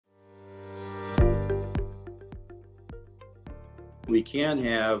we can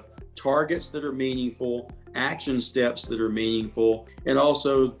have targets that are meaningful, action steps that are meaningful, and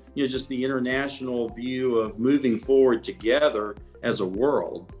also, just the international view of moving forward together as a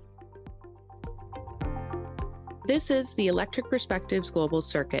world. This is the Electric Perspectives Global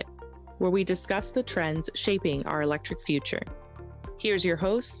Circuit, where we discuss the trends shaping our electric future. Here's your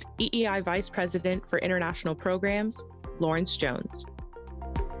host, EEI Vice President for International Programs, Lawrence Jones.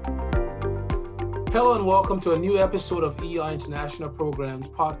 Hello and welcome to a new episode of EEI International Programs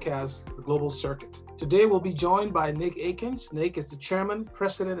podcast, The Global Circuit. Today we'll be joined by Nick Akins. Nick is the Chairman,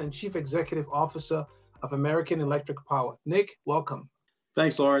 President, and Chief Executive Officer of American Electric Power. Nick, welcome.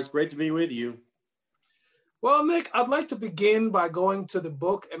 Thanks, Lawrence. Great to be with you. Well, Nick, I'd like to begin by going to the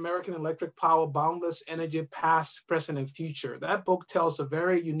book, American Electric Power, Boundless Energy, Past, Present, and Future. That book tells a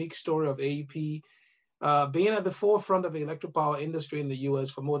very unique story of AEP being at the forefront of the electric power industry in the U.S.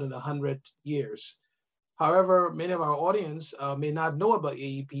 for more than 100 years. However, many of our audience may not know about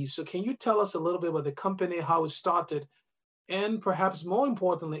AEP. So can you tell us a little bit about the company, how it started, and perhaps more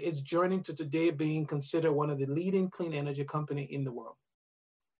importantly, its journey to today being considered one of the leading clean energy company in the world?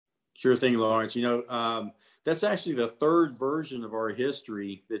 Sure thing, Lawrence. That's actually the third version of our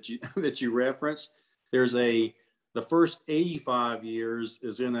history that you referenced. There's the first 85 years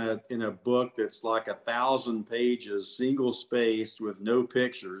is in a book that's like 1,000 pages, single spaced with no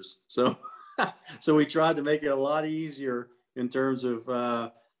pictures. So we tried to make it a lot easier in terms of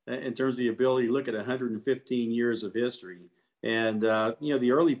the ability to look at 115 years of history. And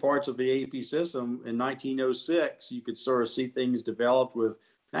the early parts of the AEP system in 1906, you could sort of see things developed with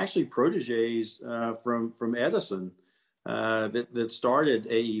actually proteges from Edison that started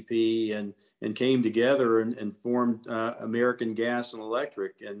AEP and came together and formed American Gas and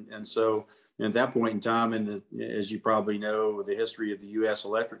Electric. And so at that point in time, as you probably know, the history of the U.S.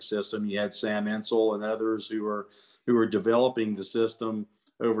 electric system, you had Sam Ensel and others who were developing the system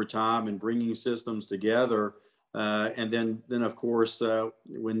over time and bringing systems together. And then of course,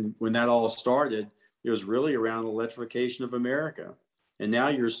 when that all started, it was really around electrification of America. And now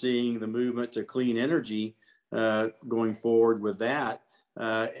you're seeing the movement to clean energy going forward with that.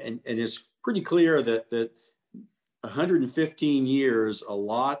 And it's pretty clear that 115 years, a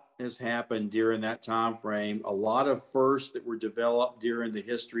lot has happened during that time frame. A lot of firsts that were developed during the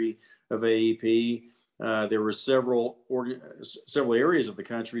history of AEP. There were several areas of the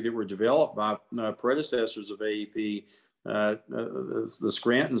country that were developed by predecessors of AEP. The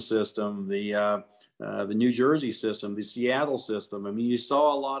Scranton system, the New Jersey system, the Seattle system. I mean, you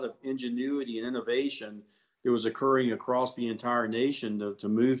saw a lot of ingenuity and innovation that was occurring across the entire nation to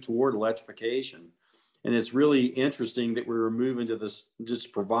move toward electrification. And it's really interesting that we were moving to this,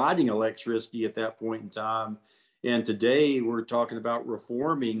 just providing electricity at that point in time. And today we're talking about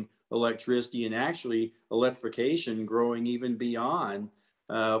reforming electricity and actually electrification growing even beyond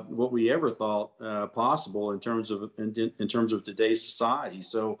what we ever thought possible in terms of today's society.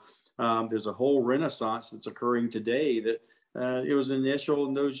 So there's a whole renaissance that's occurring today that it was initial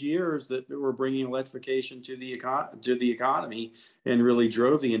in those years that were bringing electrification to the economy and really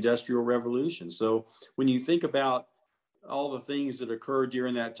drove the Industrial Revolution. So when you think about all the things that occurred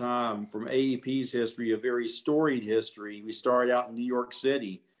during that time, from AEP's history, a very storied history, we started out in New York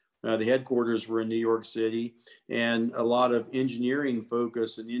City. The headquarters were in New York City, and a lot of engineering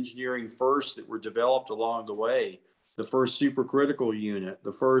focus and engineering firsts that were developed along the way. The first supercritical unit,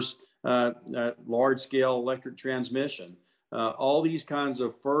 the first large-scale electric transmission, all these kinds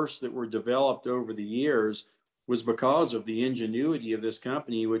of firsts that were developed over the years was because of the ingenuity of this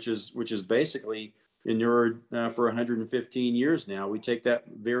company, which is basically inured for 115 years now. We take that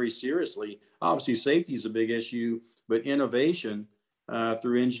very seriously. Obviously, safety is a big issue, but innovation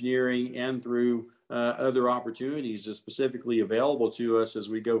through engineering and through other opportunities is specifically available to us as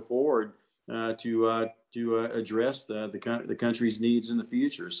we go forward to address the country's needs in the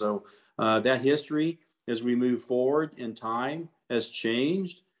future. So that history, as we move forward in time, has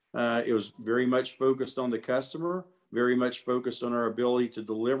changed. It was very much focused on the customer, very much focused on our ability to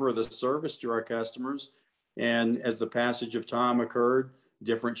deliver the service to our customers. And as the passage of time occurred,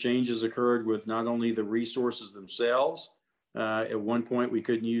 different changes occurred with not only the resources themselves. At one point, we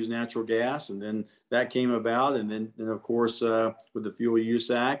couldn't use natural gas, and then that came about. And then of course, with the Fuel Use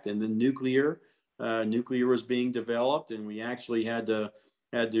Act, and then nuclear was being developed, and we actually had to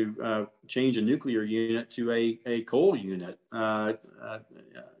change a nuclear unit to a coal unit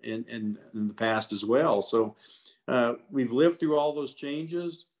in the past as well. So we've lived through all those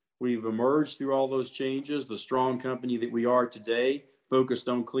changes. We've emerged through all those changes. The strong company that we are today, focused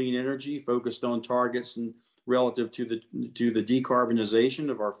on clean energy, focused on targets and relative to the decarbonization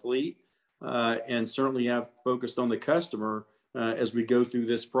of our fleet, and certainly have focused on the customer as we go through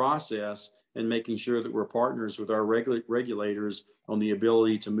this process and making sure that we're partners with our regulators on the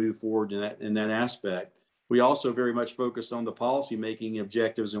ability to move forward in that aspect. We also very much focused on the policymaking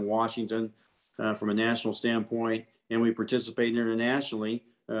objectives in Washington from a national standpoint, and we participate internationally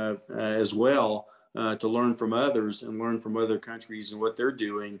as well to learn from others and learn from other countries and what they're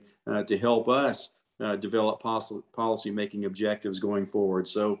doing to help us develop policy-making objectives going forward.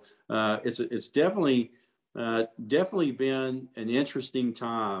 So it's definitely been an interesting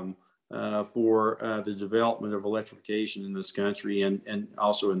time for the development of electrification in this country and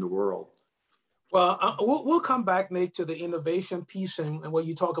also in the world. Well, we'll come back, Nick, to the innovation piece and when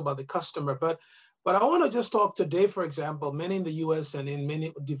you talk about the customer. But I want to just talk today, for example, many in the US and in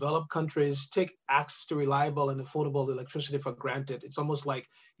many developed countries take access to reliable and affordable electricity for granted. It's almost like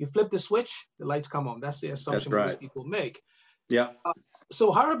you flip the switch, the lights come on. That's the assumption most people make. Yeah.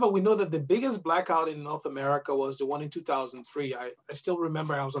 So, however, we know that the biggest blackout in North America was the one in 2003. I still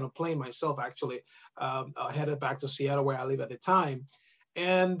remember I was on a plane myself, actually, headed back to Seattle, where I live at the time.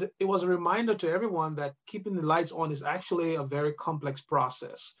 And it was a reminder to everyone that keeping the lights on is actually a very complex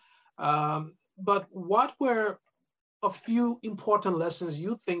process. But what were a few important lessons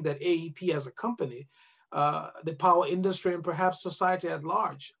you think that AEP as a company, the power industry, and perhaps society at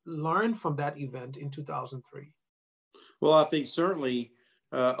large learned from that event in 2003? Well, I think certainly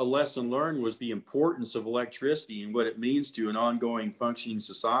a lesson learned was the importance of electricity and what it means to an ongoing functioning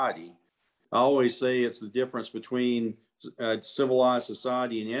society. I always say it's the difference between civilized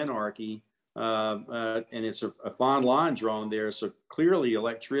society and anarchy, and it's a fine line drawn there. So clearly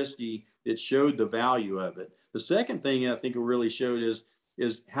electricity, it showed the value of it. The second thing I think it really showed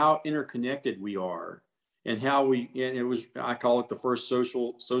is how interconnected we are and how and it was, I call it the first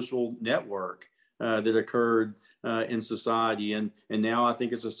social network that occurred in society. And now I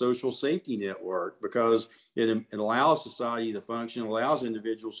think it's a social safety network because it allows society to function, allows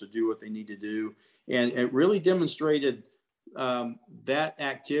individuals to do what they need to do. And it really demonstrated that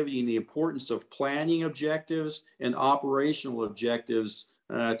activity and the importance of planning objectives and operational objectives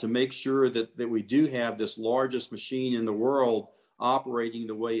to make sure that we do have this largest machine in the world operating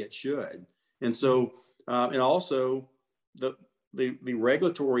the way it should. And so, and also the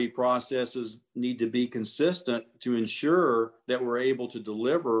regulatory processes need to be consistent to ensure that we're able to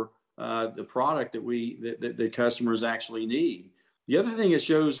deliver the product that the customers actually need. The other thing it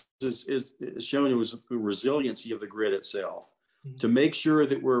shows is showing was the resiliency of the grid itself, to make sure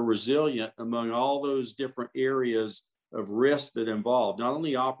that we're resilient among all those different areas of risk that involve not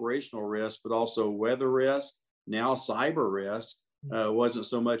only operational risk, but also weather risk, now cyber risk. Wasn't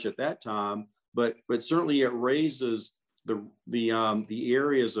so much at that time, but certainly it raises the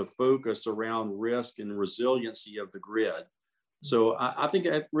areas of focus around risk and resiliency of the grid. So I think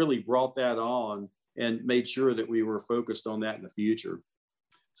it really brought that on and made sure that we were focused on that in the future.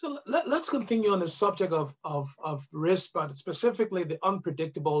 So let's continue on the subject of risk, but specifically the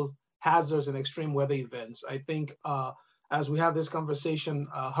unpredictable hazards and extreme weather events. I think as we have this conversation,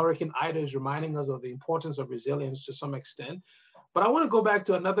 Hurricane Ida is reminding us of the importance of resilience to some extent. But I want to go back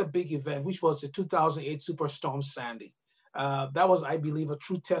to another big event, which was the 2008 Superstorm Sandy. That was, I believe, a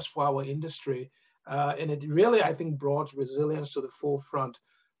true test for our industry. And it really, I think, brought resilience to the forefront.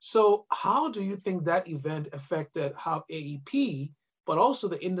 So how do you think that event affected how AEP, but also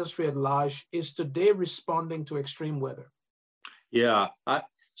the industry at large, is today responding to extreme weather? Yeah, I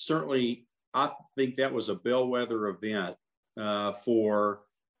think that was a bellwether event for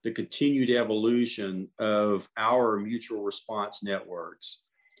the continued evolution of our mutual response networks.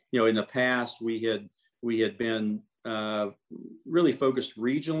 In the past, we had been really focused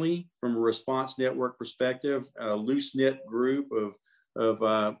regionally from a response network perspective, a loose-knit group of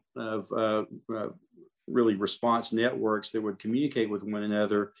really response networks that would communicate with one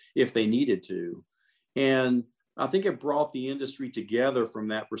another if they needed to. And I think it brought the industry together from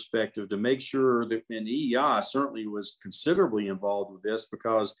that perspective to make sure that, and EEI certainly was considerably involved with this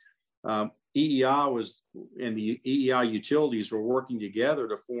because EEI was, and the EEI utilities were working together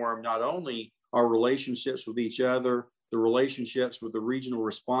to form not only our relationships with each other, the relationships with the regional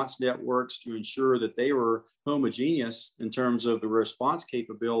response networks to ensure that they were homogeneous in terms of the response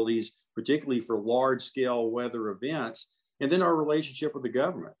capabilities, particularly for large scale weather events, and then our relationship with the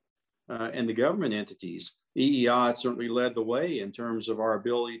government and the government entities. EEI certainly led the way in terms of our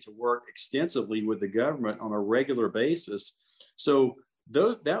ability to work extensively with the government on a regular basis. So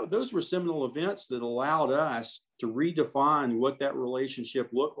those were seminal events that allowed us to redefine what that relationship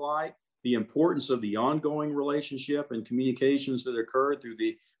looked like, the importance of the ongoing relationship and communications that occurred through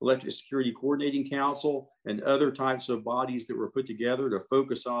the Electric Security Coordinating Council and other types of bodies that were put together to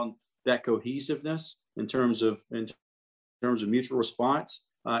focus on that cohesiveness in terms of terms of mutual response.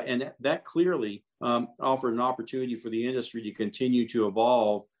 And that clearly offered an opportunity for the industry to continue to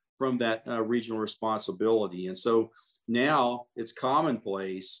evolve from that regional responsibility. And so now it's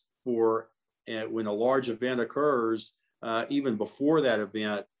commonplace for when a large event occurs, even before that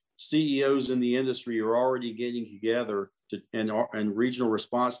event, CEOs in the industry are already getting together and regional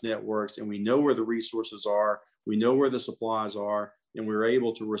response networks, and we know where the resources are, we know where the supplies are, and we're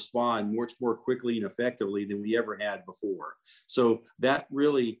able to respond much more quickly and effectively than we ever had before. So that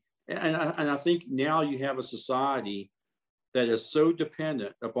really, and I think now you have a society that is so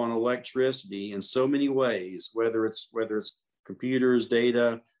dependent upon electricity in so many ways, whether it's computers,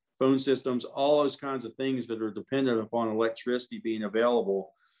 data, phone systems, all those kinds of things that are dependent upon electricity being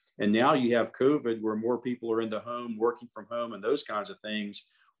available. And now you have COVID, where more people are in the home, working from home, and those kinds of things.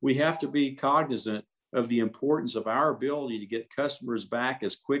 We have to be cognizant of the importance of our ability to get customers back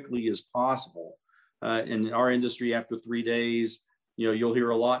as quickly as possible. In our industry, after 3 days, you'll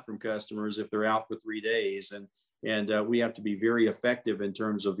hear a lot from customers if they're out for 3 days. And we have to be very effective in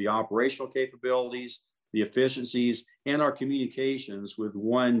terms of the operational capabilities, the efficiencies, and our communications with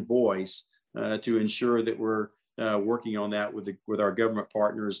one voice to ensure that we're working on that with our government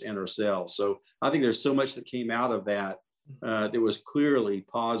partners and ourselves. So I think there's so much that came out of that that was clearly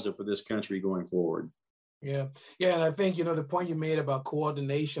positive for this country going forward. Yeah. And I think, the point you made about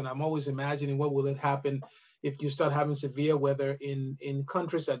coordination, I'm always imagining what will it happen if you start having severe weather in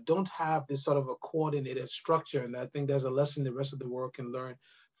countries that don't have this sort of a coordinated structure. And I think there's a lesson the rest of the world can learn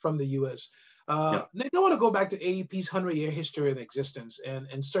from the U.S. Nick, I want to go back to AEP's 100-year history and existence.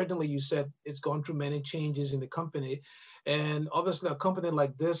 And certainly you said it's gone through many changes in the company. And obviously a company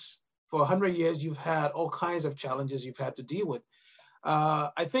like this, for 100 years, you've had all kinds of challenges you've had to deal with.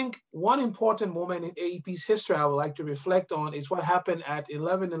 I think one important moment in AEP's history I would like to reflect on is what happened at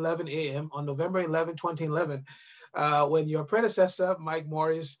 11:11 a.m. on November 11, 2011, when your predecessor, Mike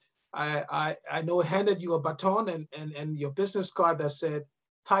Morris, I know handed you a baton and your business card that said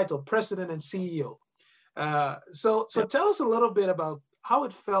title, President and CEO. So tell us a little bit about how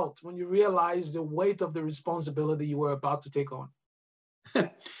it felt when you realized the weight of the responsibility you were about to take on.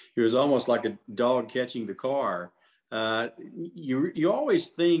 It was almost like a dog catching the car. You always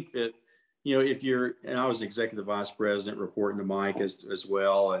think that, if you're, and I was an executive vice president reporting to Mike as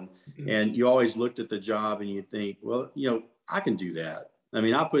well. And you always looked at the job and you think, well, I can do that. I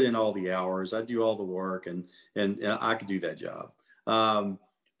mean, I put in all the hours, I do all the work, and I could do that job.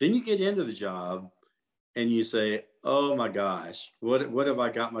 Then you get into the job and you say, oh my gosh, what have I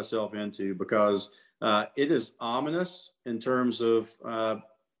got myself into? Because it is ominous in terms of,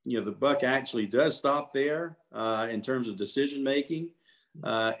 the buck actually does stop there in terms of decision making,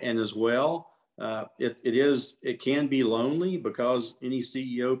 and as well, it can be lonely, because any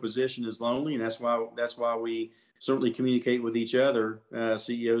CEO position is lonely, and that's why we certainly communicate with each other,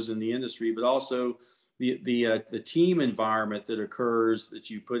 CEOs in the industry, but also the team environment that occurs that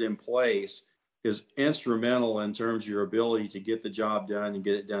you put in place is instrumental in terms of your ability to get the job done and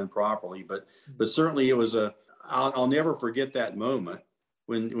get it done properly. But certainly it was I'll never forget that moment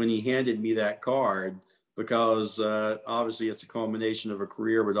when he handed me that card, because obviously it's a culmination of a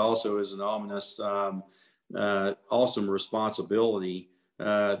career, but also is an ominous, awesome responsibility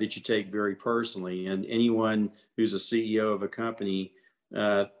that you take very personally. And anyone who's a CEO of a company,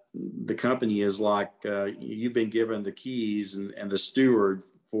 the company is like you've been given the keys and the steward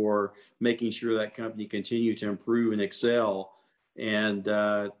for making sure that company continue to improve and excel. And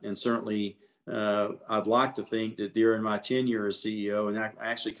certainly I'd like to think that during my tenure as CEO, and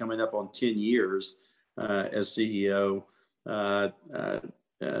actually coming up on 10 years as CEO,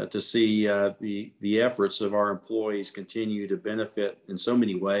 to see the efforts of our employees continue to benefit in so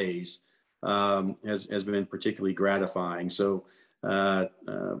many ways has been particularly gratifying. So,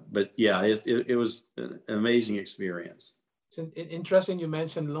 but yeah, it was an amazing experience. It's interesting you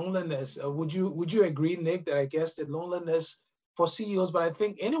mentioned loneliness. Would you agree, Nick, that I guess that loneliness for CEOs, but I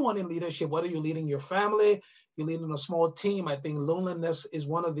think anyone in leadership, whether you're leading your family, you're leading a small team, I think loneliness is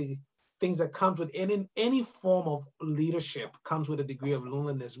one of the things that comes with any form of leadership, comes with a degree of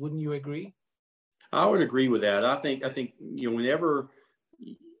loneliness. Wouldn't you agree? I would agree with that. I think whenever,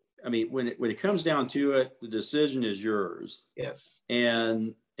 when it comes down to it, the decision is yours. Yes.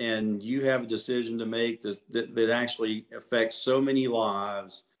 And you have a decision to make that actually affects so many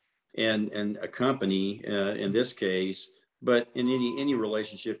lives and a company in this case, but in any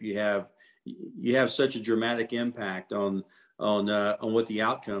relationship you have such a dramatic impact on what the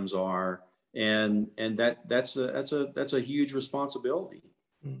outcomes are, and that's a huge responsibility.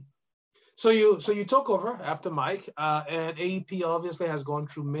 So you took over after Mike, and AEP obviously has gone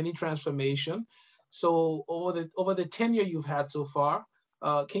through many transformation. So over the tenure you've had so far,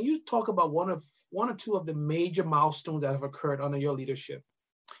 can you talk about one or two of the major milestones that have occurred under your leadership?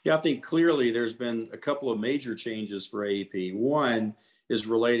 Yeah, I think clearly there's been a couple of major changes for AEP. One is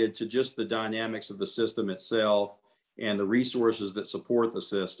related to just the dynamics of the system itself and the resources that support the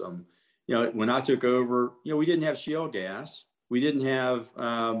system. When I took over, we didn't have shale gas. We didn't have,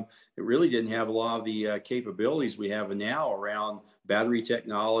 it really didn't have a lot of the capabilities we have now around battery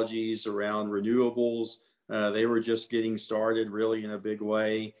technologies, around renewables. They were just getting started really in a big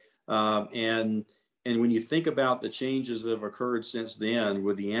way. And when you think about the changes that have occurred since then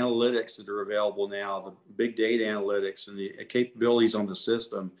with the analytics that are available now, the big data analytics and the capabilities on the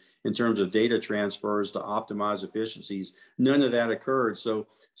system in terms of data transfers to optimize efficiencies, none of that occurred. So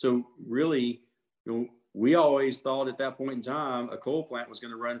really, we always thought at that point in time, a coal plant was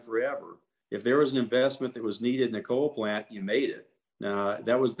going to run forever. If there was an investment that was needed in a coal plant, you made it.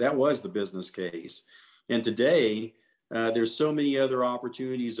 That was the business case. And today, there's so many other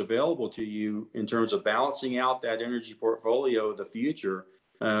opportunities available to you in terms of balancing out that energy portfolio of the future.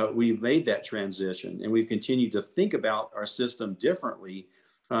 We've made that transition, and we've continued to think about our system differently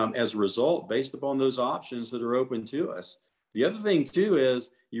as a result, based upon those options that are open to us. The other thing, too,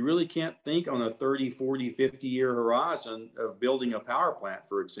 is you really can't think on a 30, 40, 50-year horizon of building a power plant,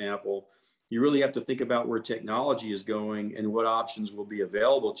 for example. You really have to think about where technology is going and what options will be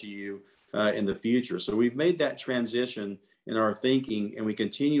available to you in the future. So we've made that transition in our thinking, and we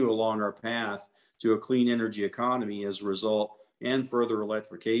continue along our path to a clean energy economy as a result, and further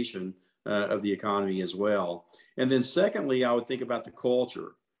electrification of the economy as well. And then secondly, I would think about the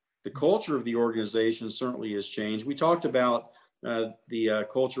culture. The culture of the organization certainly has changed. We talked about the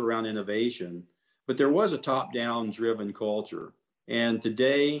culture around innovation, but there was a top-down driven culture. And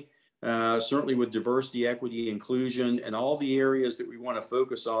today, certainly with diversity, equity, inclusion, and all the areas that we want to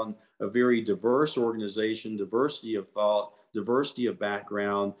focus on, a very diverse organization, diversity of thought, diversity of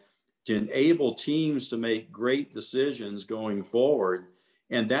background, to enable teams to make great decisions going forward.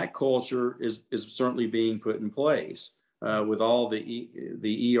 And that culture is certainly being put in place with all the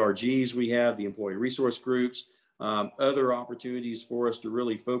ERGs we have, the employee resource groups, other opportunities for us to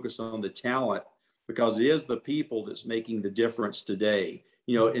really focus on the talent, because it is the people that's making the difference today.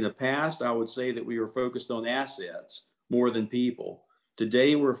 In the past, I would say that we were focused on assets more than people.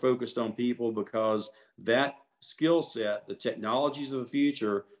 Today, we're focused on people because that skill set, the technologies of the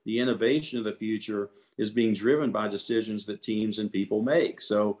future, the innovation of the future is being driven by decisions that teams and people make.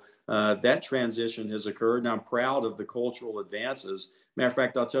 So that transition has occurred, and I'm proud of the cultural advances. Matter of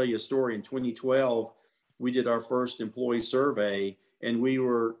fact, I'll tell you a story. In 2012, we did our first employee survey, and we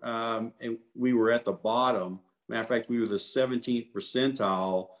were at the bottom. Matter of fact, we were the 17th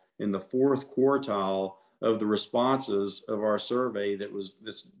percentile in the 4th quartile of the responses of our survey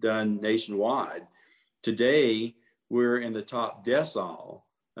that's done nationwide. Today, we're in the top decile,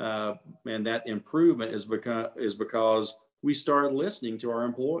 and that improvement is because we started listening to our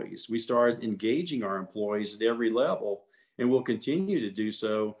employees. We started engaging our employees at every level, and we'll continue to do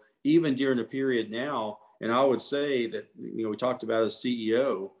so even during a period now. And I would say that, we talked about a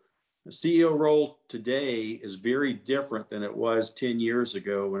CEO. The CEO role today is very different than it was 10 years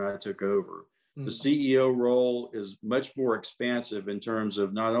ago when I took over. Mm-hmm. The CEO role is much more expansive in terms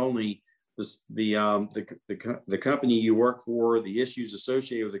of not only the company you work for, the issues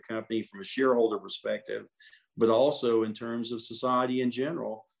associated with the company from a shareholder perspective, but also in terms of society in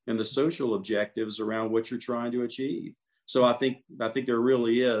general and the social objectives around what you're trying to achieve. So I think there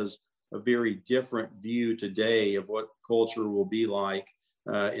really is a very different view today of what culture will be like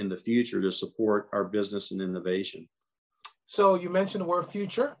in the future to support our business and innovation. So you mentioned the word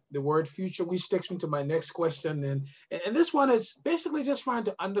future. The word future, which takes me to my next question. And this one is basically just trying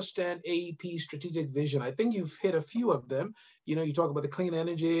to understand AEP's strategic vision. I think you've hit a few of them. You talk about the clean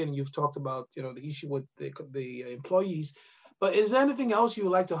energy, and you've talked about, the issue with the employees. But is there anything else you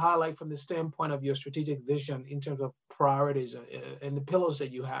would like to highlight from the standpoint of your strategic vision in terms of priorities and the pillars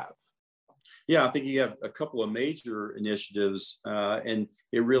that you have? Yeah, I think you have a couple of major initiatives, and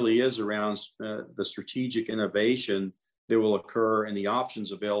it really is around the strategic innovation that will occur and the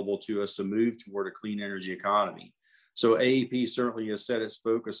options available to us to move toward a clean energy economy. So AEP certainly has set its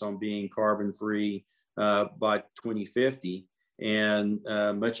focus on being carbon free by 2050, and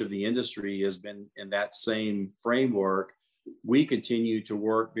much of the industry has been in that same framework. We continue to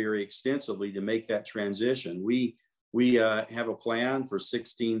work very extensively to make that transition. We have a plan for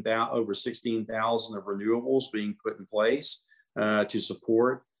over 16,000 of renewables being put in place to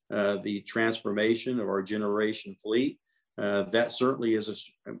support the transformation of our generation fleet. That certainly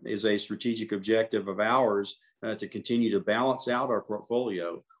is a strategic objective of ours to continue to balance out our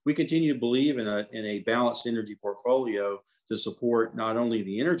portfolio. we continue to believe in a balanced energy portfolio to support not only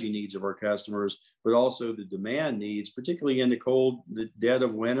the energy needs of our customers, but also the demand needs, particularly in the dead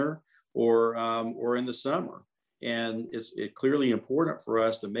of winter or in the summer. And it's clearly important for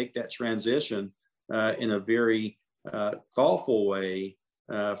us to make that transition in a very thoughtful way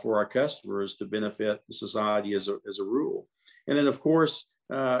for our customers to benefit the society as a rule. And then, of course,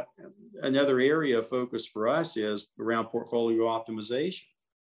 another area of focus for us is around portfolio optimization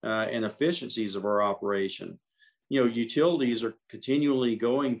and efficiencies of our operation. Utilities are continually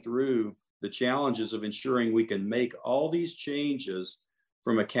going through the challenges of ensuring we can make all these changes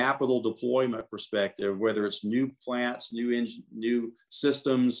from a capital deployment perspective, whether it's new plants, new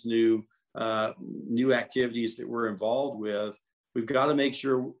systems, new activities that we're involved with. We've got to make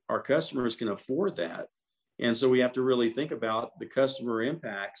sure our customers can afford that. And so we have to really think about the customer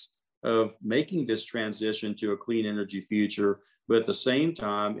impacts of making this transition to a clean energy future, but at the same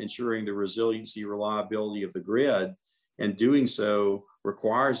time, ensuring the resiliency, reliability of the grid. And doing so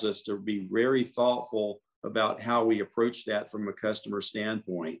requires us to be very thoughtful about how we approach that from a customer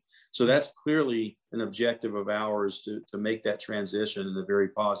standpoint. So that's clearly an objective of ours to make that transition in a very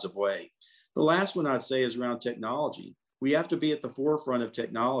positive way. The last one I'd say is around technology. We have to be at the forefront of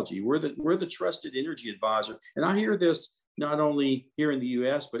technology. We're the trusted energy advisor. And I hear this not only here in the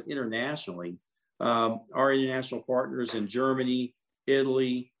US, but internationally. Our international partners in Germany,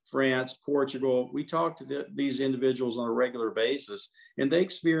 Italy, France, Portugal, we talk to these individuals on a regular basis, and they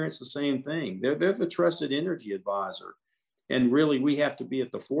experience the same thing. They're the trusted energy advisor. And really, we have to be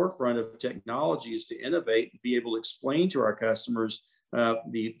at the forefront of technologies to innovate, be able to explain to our customers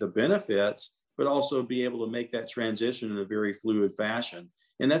the benefits, but also be able to make that transition in a very fluid fashion.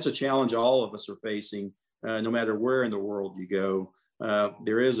 And that's a challenge all of us are facing, no matter where in the world you go.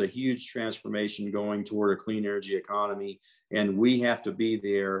 There is a huge transformation going toward a clean energy economy, and we have to be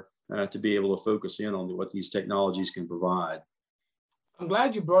there to be able to focus in on what these technologies can provide. I'm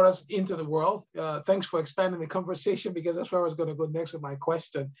glad you brought us into the world. Thanks for expanding the conversation, because that's where I was going to go next with my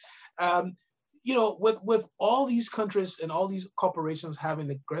question. With all these countries and all these corporations having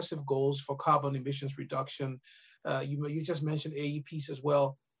aggressive goals for carbon emissions reduction, you just mentioned AEPs as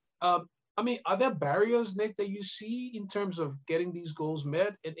well. Are there barriers, Nick, that you see in terms of getting these goals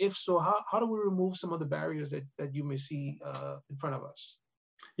met? And if so, how do we remove some of the barriers that you may see in front of us?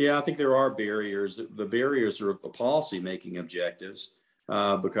 Yeah, I think there are barriers. The barriers are the policy-making objectives,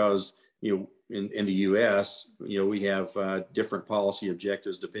 because in the U.S., we have different policy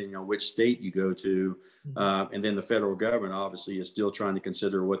objectives depending on which state you go to, and then the federal government obviously is still trying to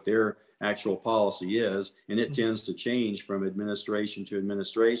consider what their actual policy is, and it tends to change from administration to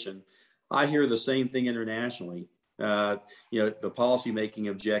administration. I hear the same thing internationally. The policy-making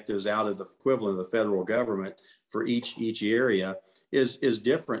objectives out of the equivalent of the federal government for each area is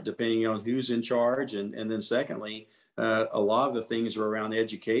different depending on who's in charge, and then secondly, a lot of the things are around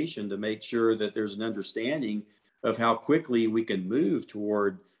education to make sure that there's an understanding of how quickly we can move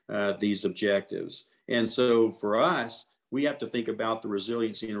toward these objectives. And so for us, we have to think about the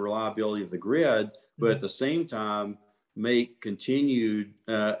resiliency and reliability of the grid, but at the same time, make continued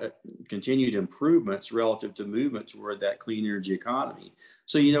improvements relative to movement toward that clean energy economy.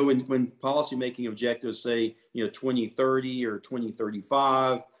 So, when policymaking objectives say, 2030 or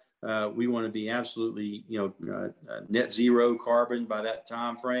 2035, we want to be absolutely, net zero carbon by that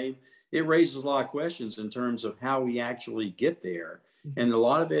time frame. It raises a lot of questions in terms of how we actually get there. And a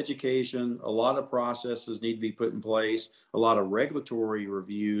lot of education, a lot of processes need to be put in place. A lot of regulatory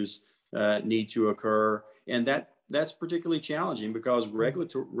reviews need to occur. And that's particularly challenging because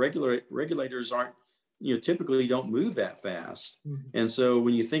regulators aren't, typically don't move that fast. And so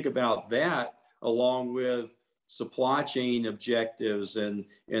when you think about that, along with supply chain objectives and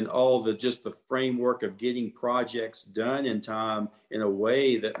all the framework of getting projects done in time in a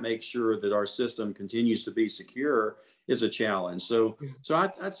way that makes sure that our system continues to be secure is a challenge. So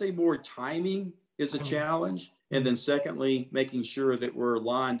I'd say more timing is a challenge. And then secondly, making sure that we're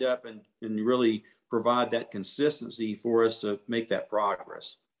lined up and really provide that consistency for us to make that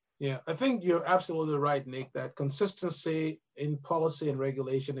progress. Yeah, I think you're absolutely right, Nick, that consistency in policy and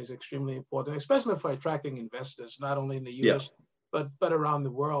regulation is extremely important, especially for attracting investors, not only in the US, but around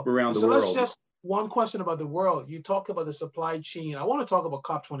the world. So let's just, one question about the world. You talk about the supply chain. I want to talk about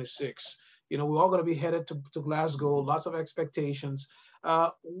COP26. We're all going to be headed to Glasgow, lots of expectations.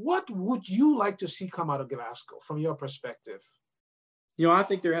 What would you like to see come out of Glasgow from your perspective? I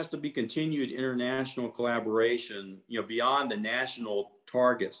think there has to be continued international collaboration, beyond the national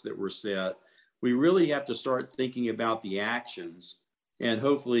targets that were set. We really have to start thinking about the actions, and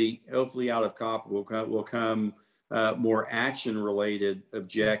hopefully out of COP will come more action-related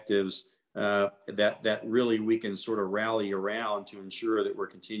objectives that really we can sort of rally around to ensure that we're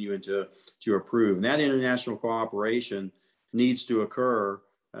continuing to improve. And that international cooperation needs to occur.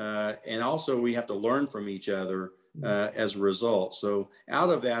 And also we have to learn from each other as a result. So out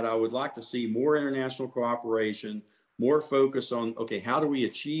of that, I would like to see more international cooperation, more focus on, okay, how do we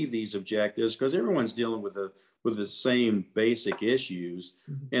achieve these objectives? Because everyone's dealing with the same basic issues.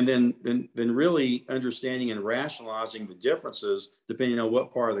 And then really understanding and rationalizing the differences depending on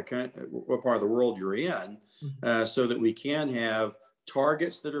what part of the world you're in, so that we can have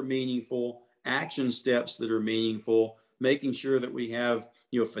targets that are meaningful, action steps that are meaningful, making sure that we have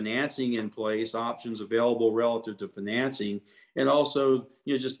financing in place, options available relative to financing, and also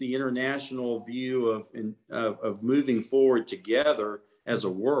just the international view of moving forward together as a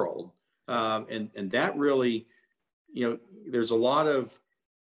world. And that really, there's a lot of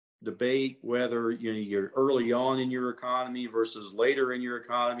debate whether you're early on in your economy versus later in your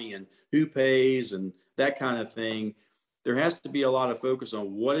economy and who pays and that kind of thing. There has to be a lot of focus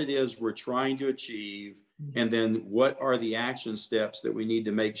on what it is we're trying to achieve, and then what are the action steps that we need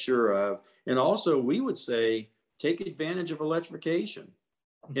to make sure of. And also, we would say, take advantage of electrification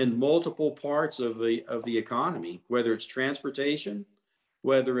in multiple parts of the economy, whether it's transportation,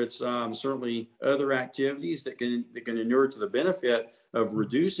 whether it's certainly other activities that can inure to the benefit of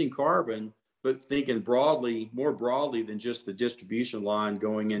reducing carbon, but thinking more broadly than just the distribution line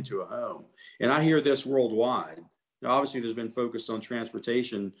going into a home. And I hear this worldwide. Now, obviously, there's been focus on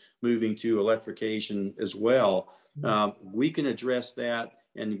transportation moving to electrification as well. We can address that,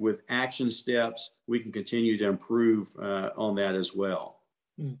 and with action steps, we can continue to improve on that as well.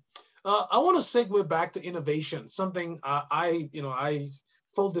 I want to segue back to innovation. Something I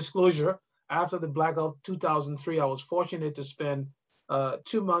full disclosure, after the blackout 2003, I was fortunate to spend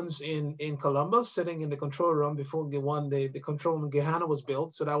 2 months in Columbus, sitting in the control room before the control room in Gahanna was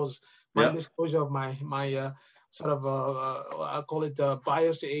built. So that was my disclosure of my sort of, I call it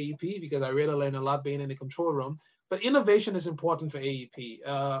bias to AEP, because I really learned a lot being in the control room. But innovation is important for AEP,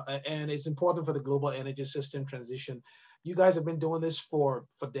 and it's important for the global energy system transition. You guys have been doing this for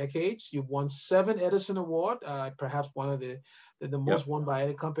decades. You've won 7 Edison Award, perhaps one of the most won by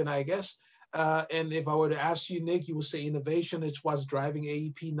any company, I guess. And if I were to ask you, Nick, you would say innovation is what's driving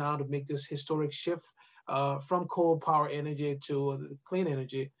AEP now to make this historic shift from coal power energy to clean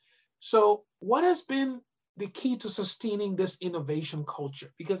energy. So what has been the key to sustaining this innovation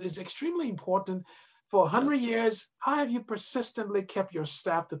culture? Because it's extremely important. For 100 years, how have you persistently kept your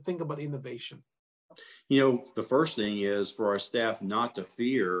staff to think about innovation? The first thing is for our staff not to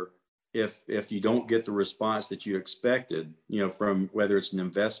fear if you don't get the response that you expected, from whether it's an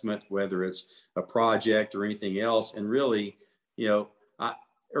investment, whether it's a project or anything else. And really,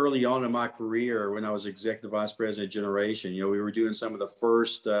 early on in my career, when I was executive vice president of generation, we were doing some of the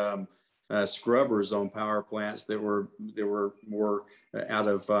first scrubbers on power plants that were more out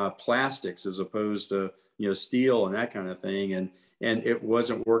of plastics as opposed to steel and that kind of thing, and it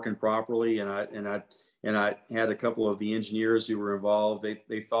wasn't working properly. And I had a couple of the engineers who were involved.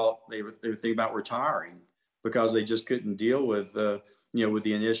 They thought they were thinking about retiring because they just couldn't deal with the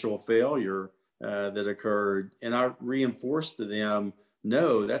initial failure that occurred. And I reinforced to them,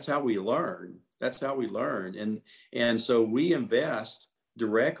 no, that's how we learn. That's how we learn. And so we invest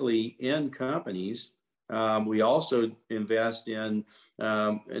directly in companies. We also invest in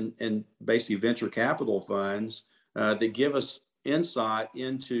basically venture capital funds that give us insight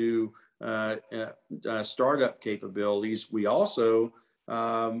into startup capabilities. We also,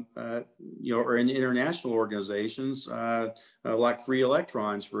 are in international organizations like Free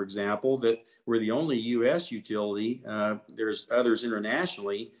Electrons, for example, that we're the only U.S. utility. There's others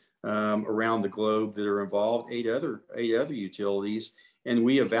internationally around the globe that are involved, eight other utilities. And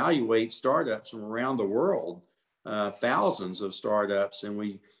we evaluate startups from around the world, thousands of startups, and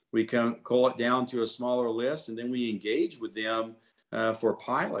we can cull it down to a smaller list, and then we engage with them for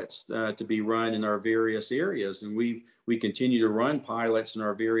pilots to be run in our various areas. And we continue to run pilots in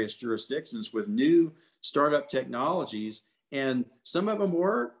our various jurisdictions with new startup technologies, and some of them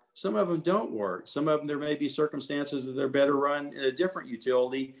work, some of them don't work. Some of them, there may be circumstances that they're better run in a different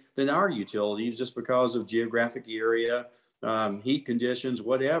utility than our utility, just because of geographic area, heat conditions,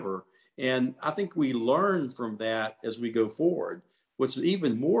 whatever. And I think we learn from that as we go forward. What's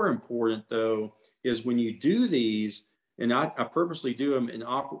even more important, though, is when you do these, and I purposely do them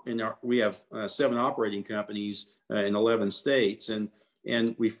we have 7 operating companies in 11 states, and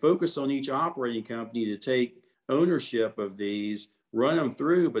we focus on each operating company to take ownership of these, run them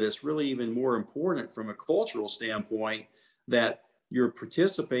through. But it's really even more important from a cultural standpoint that you're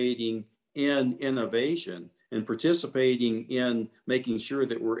participating in innovation. and participating in making sure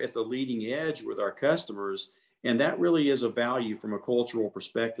that we're at the leading edge with our customers. And that really is a value from a cultural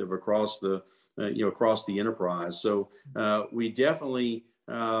perspective across the across the enterprise. So we definitely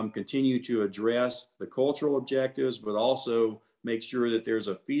continue to address the cultural objectives, but also make sure that there's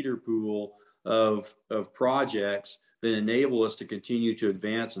a feeder pool of projects that enable us to continue to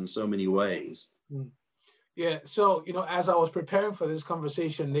advance in so many ways. Yeah. So, as I was preparing for this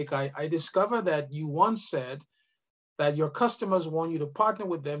conversation, Nick, I discovered that you once said that your customers want you to partner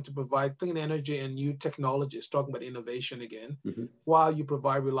with them to provide clean energy and new technologies, talking about innovation again, while you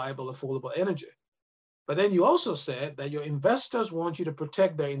provide reliable, affordable energy. But then you also said that your investors want you to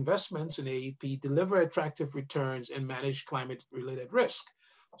protect their investments in AEP, deliver attractive returns, and manage climate-related risk.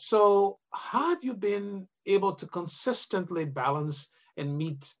 So how have you been able to consistently balance and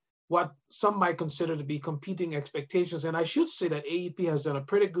meet what some might consider to be competing expectations? And I should say that AEP has done a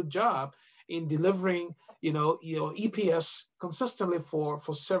pretty good job in delivering, EPS consistently for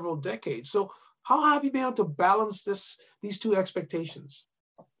several decades. So how have you been able to balance these two expectations?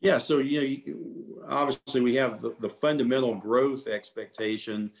 Yeah, so obviously we have the fundamental growth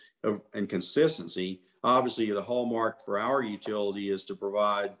expectation and consistency. Obviously, the hallmark for our utility is to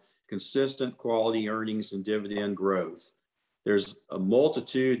provide consistent quality earnings and dividend growth. There's a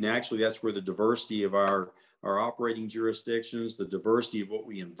multitude, and actually that's where the diversity of our operating jurisdictions, the diversity of what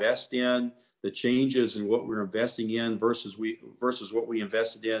we invest in, the changes in what we're investing in versus what we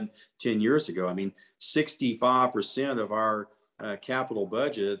invested in 10 years ago. I mean, 65% of our capital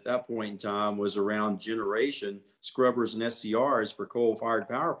budget at that point in time was around generation, scrubbers, and SCRs for coal-fired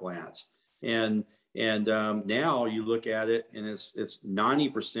power plants. And now you look at it, and it's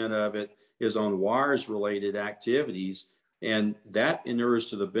 90% of it is on wires-related activities, and that inures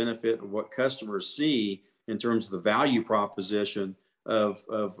to the benefit of what customers see in terms of the value proposition of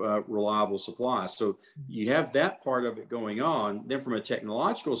reliable supply. So you have that part of it going on. Then from a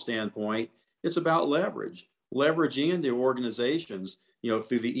technological standpoint, it's about leverage into organizations,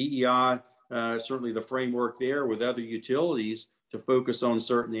 through the EEI, certainly the framework there with other utilities to focus on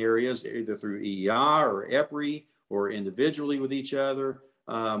certain areas, either through EEI or EPRI or individually with each other,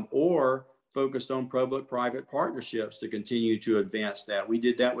 or focused on public-private partnerships to continue to advance that. We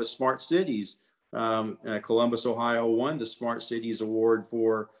did that with Smart Cities. Columbus, Ohio won the Smart Cities Award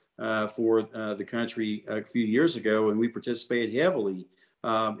for the country a few years ago, and we participated heavily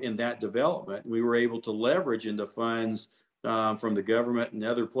in that development. We were able to leverage into funds from the government and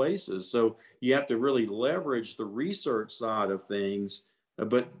other places. So you have to really leverage the research side of things,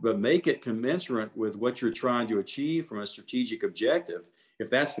 but make it commensurate with what you're trying to achieve from a strategic objective. If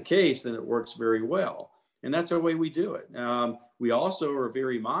that's the case, then it works very well. And that's the way we do it. We also are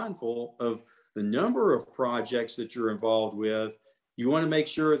very mindful of the number of projects that you're involved with. You want to make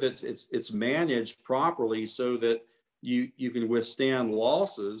sure that it's managed properly so that you can withstand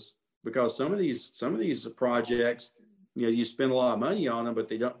losses, because some of these projects, you spend a lot of money on them, but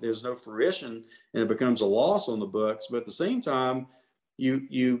there's no fruition, and it becomes a loss on the books. But at the same time,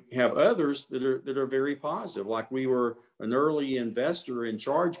 you have others that are very positive. Like we were an early investor in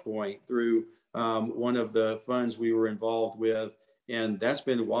ChargePoint through one of the funds we were involved with, and that's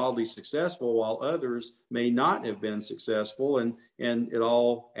been wildly successful, while others may not have been successful, and it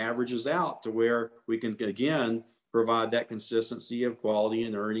all averages out to where we can again provide that consistency of quality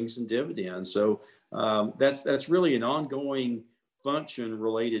and earnings and dividends. So that's really an ongoing function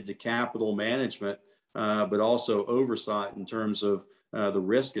related to capital management, but also oversight in terms of the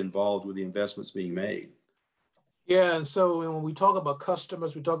risk involved with the investments being made. Yeah, and so when we talk about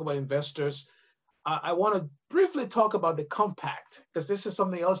customers, we talk about investors. I want to briefly talk about the compact, because this is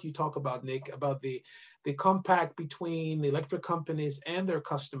something else you talk about, Nick, about the compact between the electric companies and their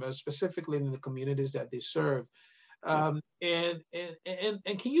customers, specifically in the communities that they serve. And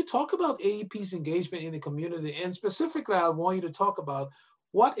can you talk about AEP's engagement in the community? And specifically, I want you to talk about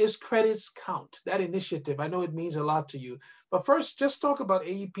what is Credits Count, that initiative. I know it means a lot to you, but first, just talk about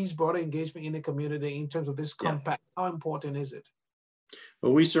AEP's broader engagement in the community in terms of this compact. Yeah. How important is it?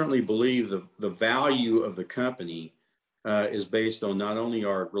 Well, we certainly believe the value of the company is based on not only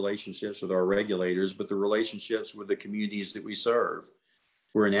our relationships with our regulators, but the relationships with the communities that we serve.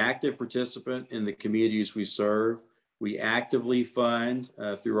 We're an active participant in the communities we serve. We actively fund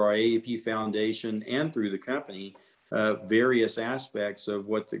through our AEP Foundation and through the company various aspects of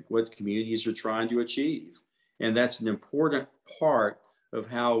what communities are trying to achieve. And that's an important part of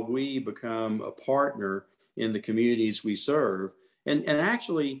how we become a partner in the communities we serve. And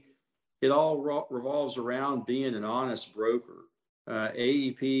actually, it all revolves around being an honest broker.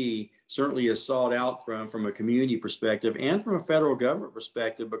 AEP certainly is sought out from a community perspective and from a federal government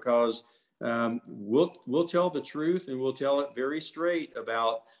perspective, because we'll tell the truth, and we'll tell it very straight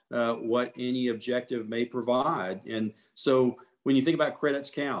about what any objective may provide. And so when you think about credits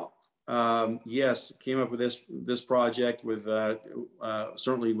count, yes, came up with this project with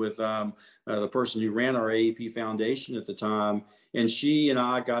certainly with the person who ran our AEP Foundation at the time, and she and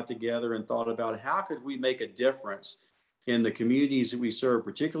I got together and thought about how could we make a difference in the communities that we serve,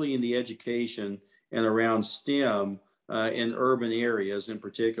 particularly in the education and around STEM in urban areas in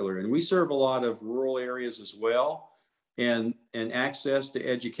particular. And we serve a lot of rural areas as well. And access to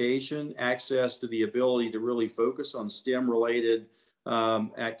education, access to the ability to really focus on STEM related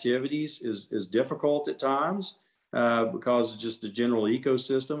activities is difficult at times because of just the general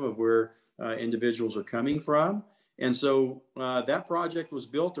ecosystem of where individuals are coming from. And so that project was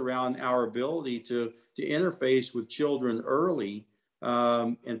built around our ability to interface with children early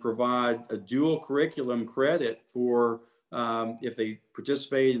and provide a dual curriculum credit for if they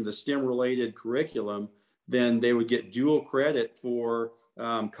participate in the STEM related curriculum, then they would get dual credit for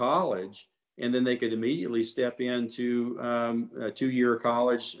college, and then they could immediately step into a 2-year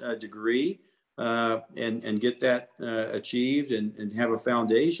college degree and get that achieved and have a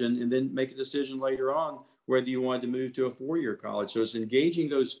foundation, and then make a decision later on whether you wanted to move to a 4-year college. So it's engaging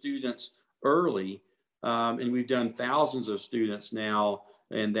those students early. And we've done thousands of students now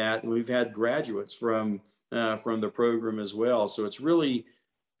in that, and we've had graduates from the program as well. So it's really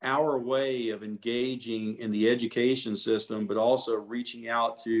our way of engaging in the education system, but also reaching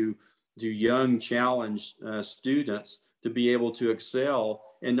out to young challenged students to be able to excel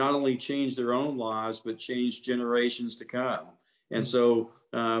and not only change their own lives, but change generations to come. And so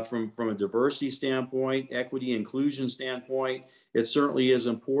from a diversity standpoint, equity, inclusion standpoint, it certainly is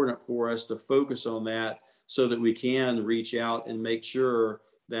important for us to focus on that so that we can reach out and make sure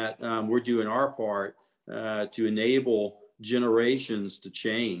that we're doing our part to enable generations to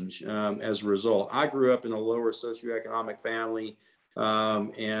change as a result. I grew up in a lower socioeconomic family,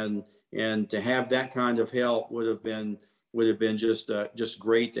 and to have that kind of help would have been just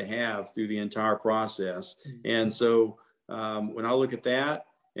great to have through the entire process. And so when I look at that,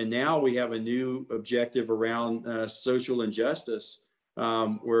 and now we have a new objective around social injustice,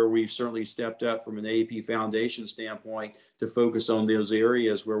 where we've certainly stepped up from an AEP Foundation standpoint to focus on those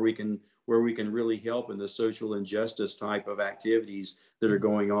areas where we can really help in the social injustice type of activities that are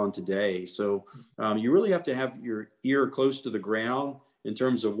going on today. So you really have to have your ear close to the ground in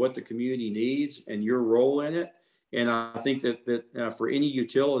terms of what the community needs and your role in it. And I think that for any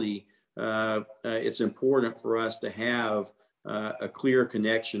utility, it's important for us to have a clear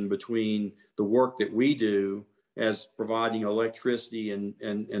connection between the work that we do as providing electricity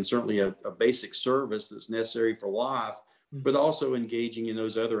and certainly a basic service that's necessary for life, but also engaging in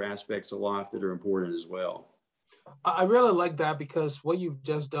those other aspects of life that are important as well. I really like that, because what you've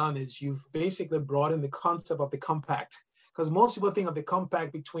just done is you've basically brought in the concept of the compact, because most people think of the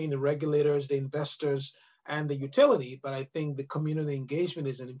compact between the regulators, the investors, and the utility, but I think the community engagement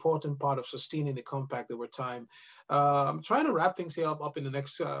is an important part of sustaining the compact over time. I'm trying to wrap things here up in the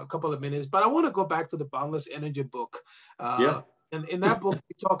next couple of minutes, but I want to go back to the Boundless Energy book. And in that book,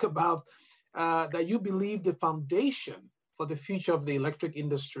 you talk about that you believe the foundation for the future of the electric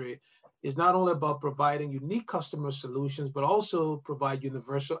industry is not only about providing unique customer solutions, but also provide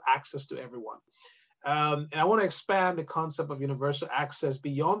universal access to everyone. And I want to expand the concept of universal access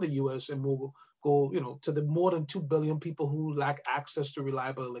beyond the US and go to the more than 2 billion people who lack access to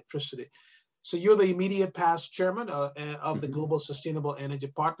reliable electricity. So you're the immediate past chairman of the Global Sustainable Energy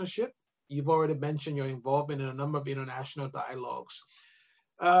Partnership. You've already mentioned your involvement in a number of international dialogues.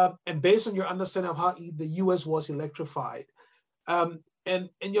 And based on your understanding of how the US was electrified, and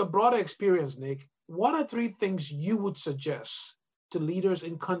in your broader experience, Nick, what are 3 things you would suggest to leaders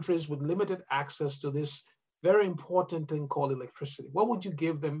in countries with limited access to this very important thing called electricity? What would you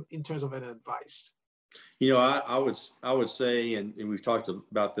give them in terms of an advice? I would say, and we've talked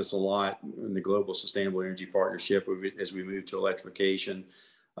about this a lot in the Global Sustainable Energy Partnership as we move to electrification.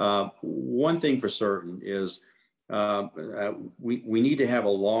 One thing for certain is we need to have a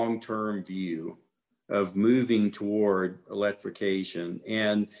long-term view of moving toward electrification,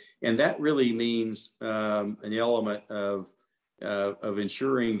 and that really means an element of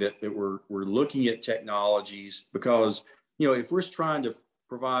ensuring that we're looking at technologies, because if we're trying to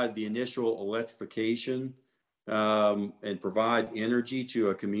provide the initial electrification and provide energy to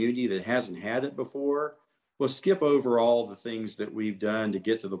a community that hasn't had it before, we'll skip over all the things that we've done to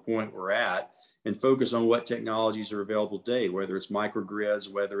get to the point we're at and focus on what technologies are available today, whether it's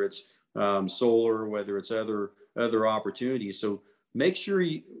microgrids, whether it's solar, whether it's other opportunities. So make sure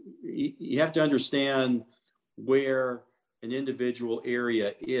you have to understand where an individual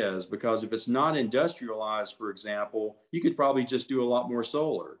area is, because if it's not industrialized, for example, you could probably just do a lot more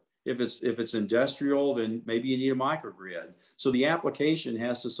solar. If it's industrial, then maybe you need a microgrid. So the application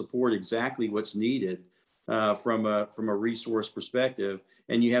has to support exactly what's needed from a resource perspective,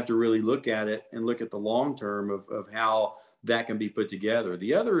 and you have to really look at it and look at the long term of how that can be put together.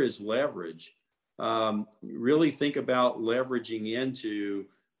 The other is leverage. Really think about leveraging into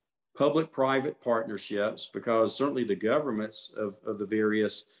public-private partnerships, because certainly the governments of the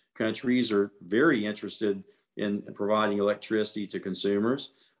various countries are very interested in providing electricity to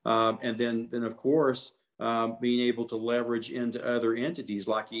consumers. And then of course, being able to leverage into other entities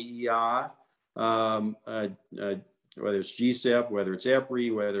like EEI, whether it's GCEP, whether it's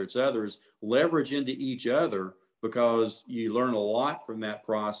EPRI, whether it's others, leverage into each other, because you learn a lot from that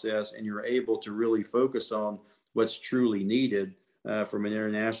process and you're able to really focus on what's truly needed from an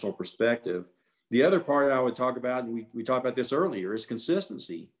international perspective. The other part I would talk about, and we talked about this earlier, is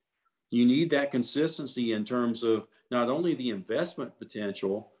consistency. You need that consistency in terms of not only the investment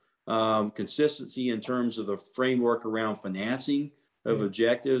potential, consistency in terms of the framework around financing of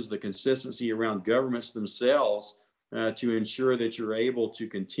objectives, the consistency around governments themselves to ensure that you're able to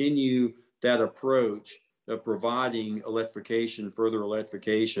continue that approach of providing electrification, further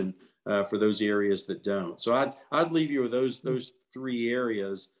electrification for those areas that don't. So I'd leave you with those three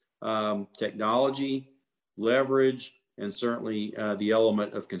areas: technology, leverage, and certainly the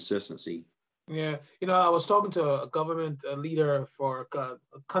element of consistency. Yeah, I was talking to a government leader for a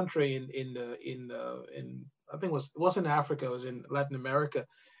country in I think it wasn't Africa, it was in Latin America,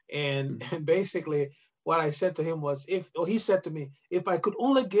 and basically what I said to him was, he said to me, if I could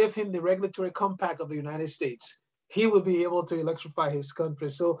only give him the regulatory compact of the United States, he would be able to electrify his country.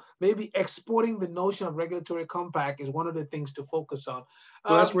 So maybe exporting the notion of regulatory compact is one of the things to focus on.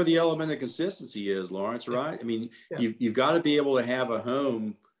 Well, that's where the element of consistency is, Lawrence, right? I mean, you've got to be able to have a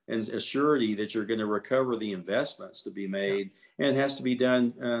home and a surety that you're going to recover the investments to be made, and it has to be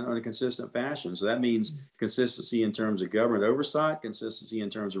done on a consistent fashion. So that means consistency in terms of government oversight, consistency in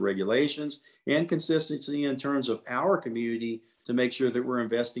terms of regulations, and consistency in terms of our community to make sure that we're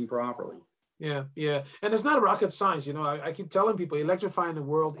investing properly. Yeah. And it's not rocket science. I keep telling people electrifying the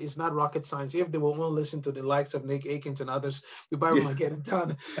world is not rocket science. If they will only listen to the likes of Nick Akins and others, you probably might get it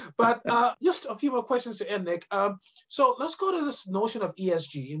done. But just a few more questions to end, Nick. So let's go to this notion of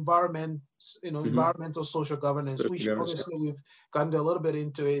ESG, environmental social governance. Obviously, we've gotten a little bit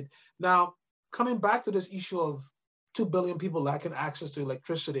into it. Now, coming back to this issue of 2 billion people lacking access to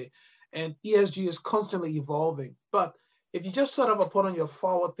electricity, and ESG is constantly evolving. But if you just sort of put on your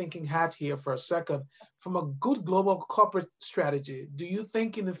forward-thinking hat here for a second, from a good global corporate strategy, do you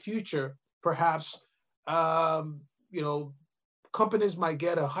think in the future, perhaps, companies might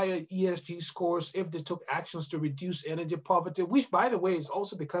get a higher ESG scores if they took actions to reduce energy poverty, which, by the way, is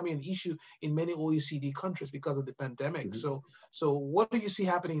also becoming an issue in many OECD countries because of the pandemic. So what do you see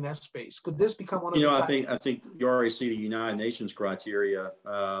happening in that space? Could this become one of the I think you already see the United Nations criteria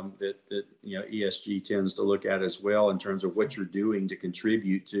that ESG tends to look at as well in terms of what you're doing to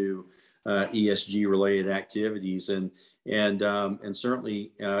contribute to ESG related activities, and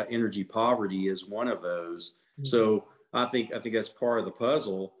certainly energy poverty is one of those. So I think that's part of the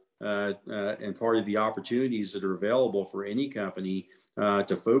puzzle and part of the opportunities that are available for any company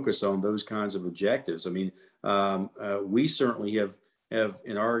to focus on those kinds of objectives. I mean, we certainly have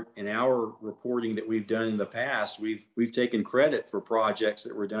in our reporting that we've done in the past, we've taken credit for projects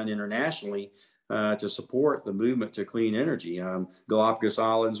that were done internationally to support the movement to clean energy. Galapagos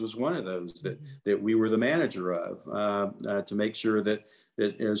Islands was one of those that we were the manager of to make sure that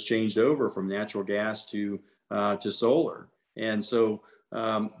it has changed over from natural gas to solar. And so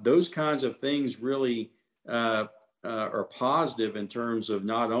those kinds of things really are positive in terms of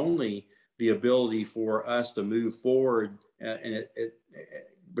not only the ability for us to move forward, and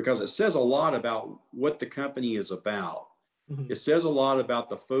because it says a lot about what the company is about. It says a lot about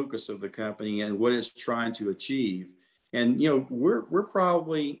the focus of the company and what it's trying to achieve. And, we're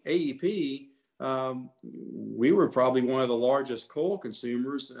probably AEP. We were probably one of the largest coal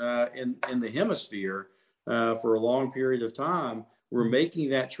consumers in the hemisphere for a long period of time. We're making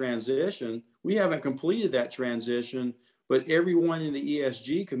that transition. We haven't completed that transition, but everyone in the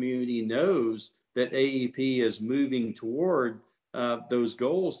ESG community knows that AEP is moving toward those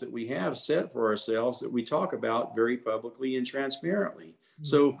goals that we have set for ourselves that we talk about very publicly and transparently.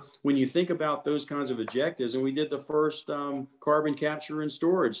 So when you think about those kinds of objectives, and we did the first carbon capture and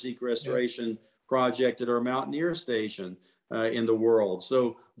storage sequestration project at our Mountaineer station in the world.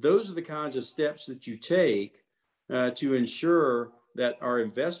 So those are the kinds of steps that you take to ensure that our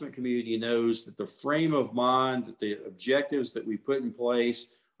investment community knows that the frame of mind, that the objectives that we put in place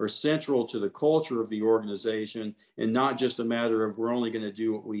are central to the culture of the organization, and not just a matter of we're only going to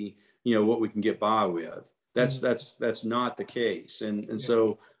do what we, what we can get by with. That's not the case. And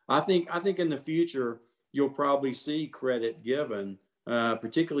so I think in the future, you'll probably see credit given,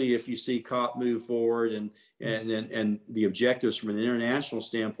 particularly if you see COP move forward and the objectives from an international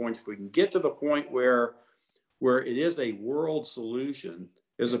standpoint. If we can get to the point where it is a world solution,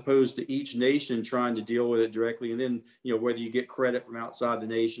 as opposed to each nation trying to deal with it directly, and then whether you get credit from outside the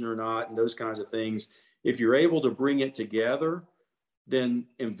nation or not, and those kinds of things. If you're able to bring it together, then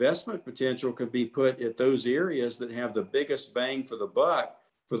investment potential can be put at those areas that have the biggest bang for the buck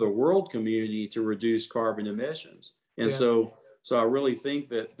for the world community to reduce carbon emissions. And so I really think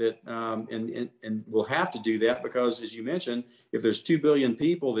that and we'll have to do that, because, as you mentioned, if there's 2 billion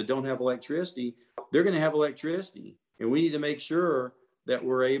people that don't have electricity, they're going to have electricity, and we need to make sure that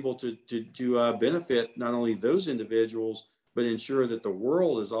we're able to benefit not only those individuals, but ensure that the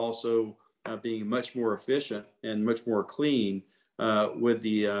world is also being much more efficient and much more clean with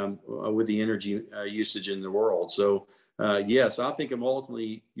the energy usage in the world. So yes, I think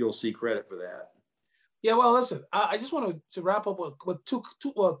ultimately you'll see credit for that. Yeah, well, listen, I just want to wrap up with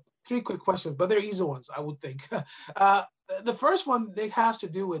three quick questions, but they're easy ones, I would think. The first one, it has to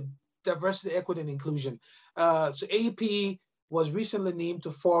do with diversity, equity, and inclusion. So AEP was recently named to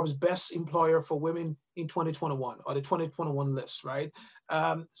Forbes Best Employer for Women in 2021, or the 2021 list, right?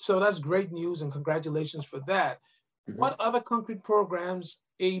 So that's great news, and congratulations for that. Mm-hmm. What other concrete programs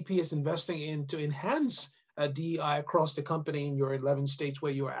AEP is investing in to enhance DEI across the company in your 11 states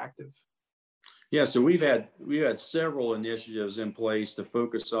where you are active? Yeah, so we've had several initiatives in place to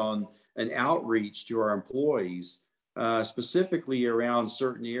focus on an outreach to our employees, specifically around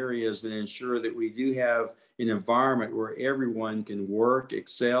certain areas that ensure that we do have an environment where everyone can work,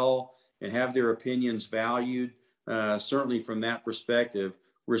 excel, and have their opinions valued. Certainly from that perspective,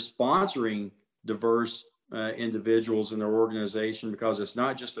 we're sponsoring diverse individuals in their organization, because it's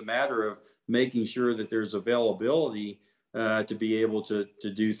not just a matter of making sure that there's availability to be able to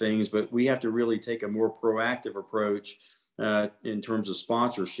do things, but we have to really take a more proactive approach in terms of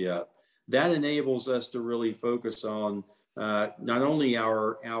sponsorship. That enables us to really focus on not only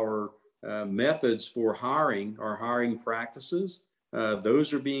our methods for hiring, our hiring practices.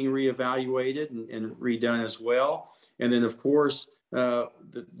 Those are being reevaluated and redone as well. And then, of course, the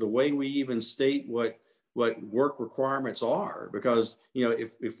way we even state what work requirements are, because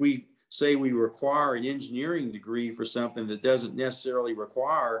if we say we require an engineering degree for something that doesn't necessarily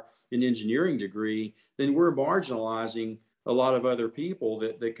require an engineering degree, then we're marginalizing a lot of other people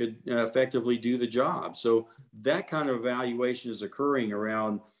that could effectively do the job. So that kind of evaluation is occurring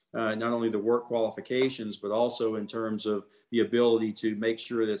around not only the work qualifications, but also in terms of the ability to make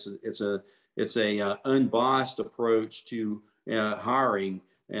sure that it's a unbiased approach to hiring,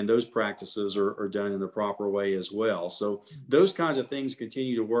 and those practices are done in the proper way as well. So those kinds of things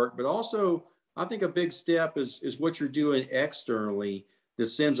continue to work. But also, I think a big step is what you're doing externally that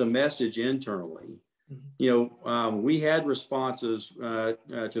sends a message internally. Mm-hmm. We had responses to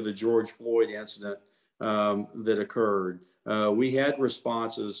the George Floyd incident that occurred. We had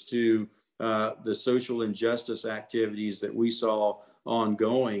responses to the social injustice activities that we saw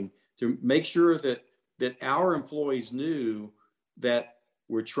ongoing, to make sure that our employees knew that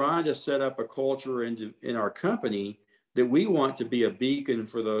we're trying to set up a culture in our company that we want to be a beacon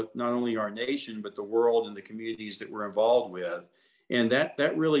for not only our nation, but the world and the communities that we're involved with. And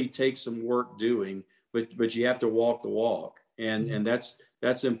that really takes some work doing, but you have to walk the walk. And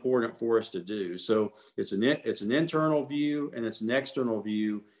that's important for us to do. So it's an internal view and it's an external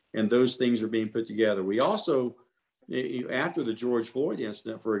view, and those things are being put together. We also, after the George Floyd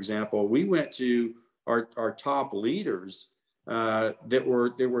incident, for example, we went to our top leaders that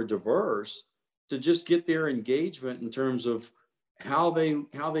were diverse, to just get their engagement in terms of how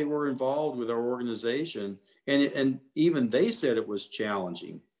they were involved with our organization, and even they said it was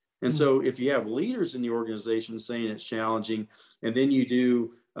challenging. And so if you have leaders in the organization saying it's challenging, and then you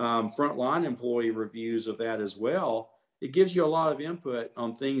do frontline employee reviews of that as well, it gives you a lot of input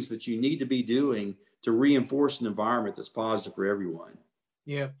on things that you need to be doing to reinforce an environment that's positive for everyone.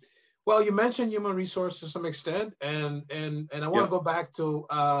 Yeah. Well, you mentioned human resources to some extent, and I want to go back to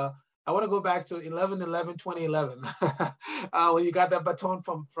 11/11/2011 when you got that baton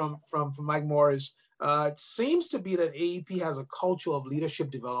from Mike Morris. It seems to be that AEP has a culture of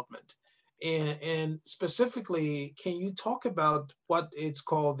leadership development, and specifically, can you talk about what it's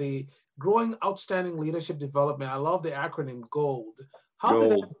called, the Growing Outstanding Leadership Development? I love the acronym GOLD. How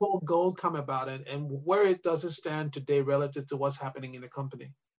did that whole goal come about, and where does it stand today relative to what's happening in the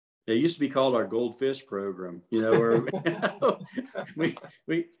company? It used to be called our Goldfish program, where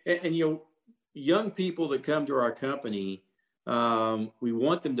young people that come to our company, we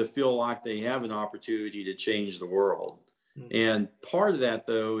want them to feel like they have an opportunity to change the world. Mm-hmm. And part of that,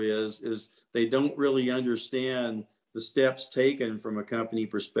 though, is they don't really understand the steps taken from a company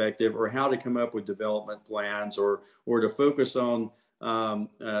perspective, or how to come up with development plans, or to focus on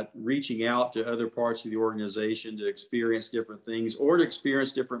reaching out to other parts of the organization to experience different things, or to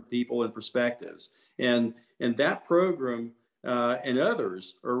experience different people and perspectives. And that program and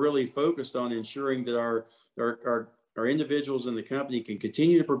others are really focused on ensuring that our individuals in the company can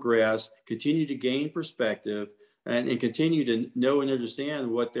continue to progress, continue to gain perspective, and continue to know and understand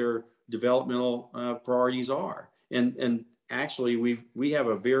what their developmental priorities are. And actually, we have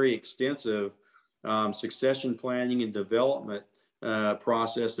a very extensive succession planning and development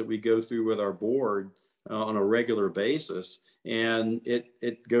process that we go through with our board on a regular basis. And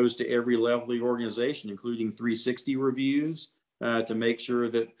it goes to every level of the organization, including 360 reviews, to make sure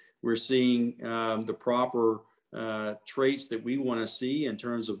that we're seeing the proper traits that we want to see in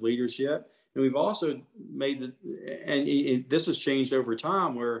terms of leadership. And we've also made and this has changed over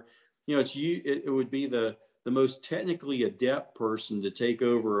time, where it would be the most technically adept person to take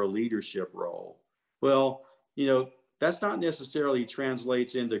over a leadership role. Well, that's not necessarily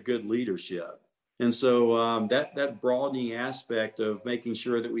translates into good leadership. And so that broadening aspect of making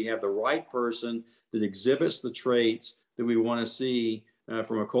sure that we have the right person that exhibits the traits that we want to see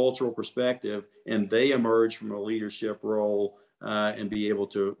from a cultural perspective, and they emerge from a leadership role and be able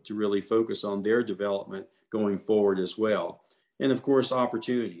to really focus on their development going forward as well. And of course,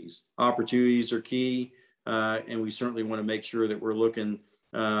 opportunities. Opportunities are key. And we certainly want to make sure that we're looking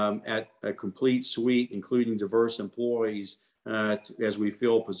at a complete suite, including diverse employees, as we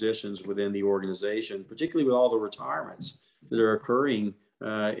fill positions within the organization, particularly with all the retirements that are occurring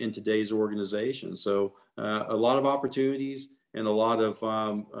in today's organization. So a lot of opportunities and a lot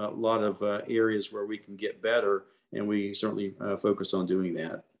of areas where we can get better, and we certainly focus on doing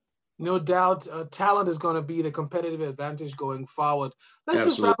that. No doubt, talent is going to be the competitive advantage going forward. Let's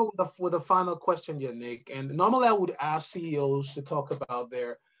Absolutely. Just wrap up with a final question here, Nick. And normally I would ask CEOs to talk about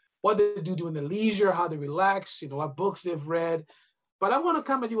what they do during the leisure, how they relax, what books they've read. But I want to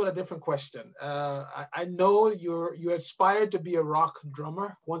come at you with a different question. I know you aspired to be a rock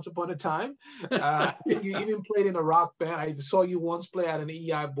drummer once upon a time. You even played in a rock band. I saw you once play at an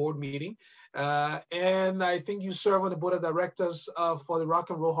EI board meeting. And I think you serve on the board of directors for the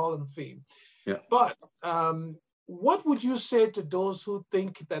Rock and Roll Hall of Fame. Yeah. But what would you say to those who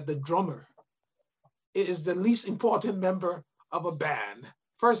think that the drummer is the least important member of a band,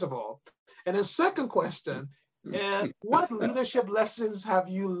 first of all? And then second question, what leadership lessons have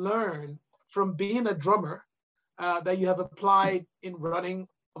you learned from being a drummer that you have applied in running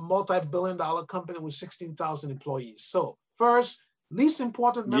a multi-billion-dollar company with 16,000 employees? So first, least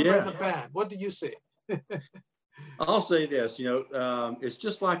important member in the band. What do you say? I'll say this, it's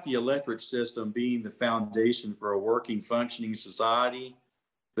just like the electric system being the foundation for a working, functioning society.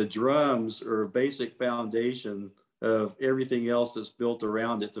 The drums are a basic foundation of everything else that's built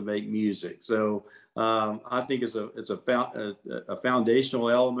around it to make music. So I think it's a foundational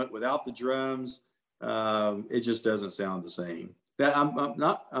element. Without the drums, it just doesn't sound the same.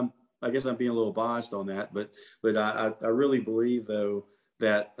 I guess I'm being a little biased on that, but I really believe, though,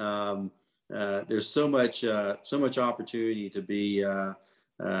 that there's so much opportunity to be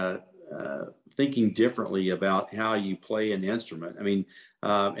thinking differently about how you play an instrument. I mean,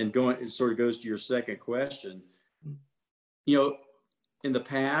 it sort of goes to your second question. In the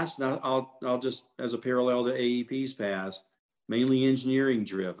past, and I'll just, as a parallel to AEP's past, mainly engineering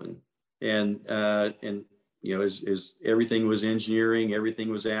driven, and as everything was engineering, everything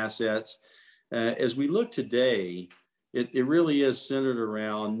was assets. As we look today, it really is centered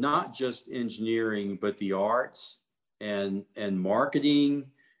around not just engineering, but the arts and marketing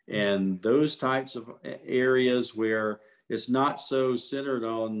and those types of areas where it's not so centered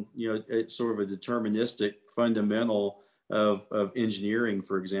on, it's sort of a deterministic fundamental of engineering,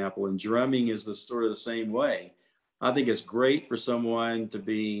 for example. And drumming is sort of the same way. I think it's great for someone to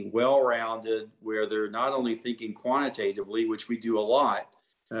be well-rounded, where they're not only thinking quantitatively, which we do a lot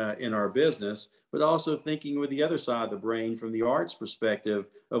in our business, but also thinking with the other side of the brain from the arts perspective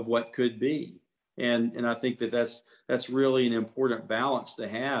of what could be. And I think that's really an important balance to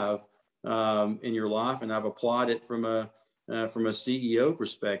have in your life. And I've applied it from a CEO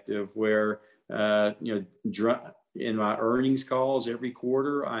perspective, where in my earnings calls every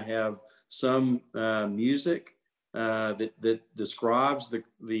quarter, I have some music that describes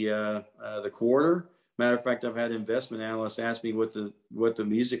the quarter. Matter of fact, I've had investment analysts ask me what the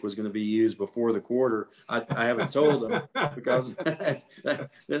music was going to be used before the quarter. I haven't told them because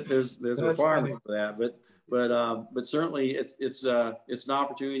there's a requirement for that. But certainly it's an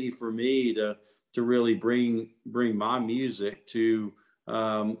opportunity for me to really bring my music to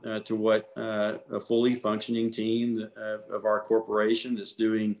what a fully functioning team of our corporation that's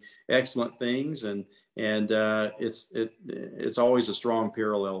doing excellent things, and it's always a strong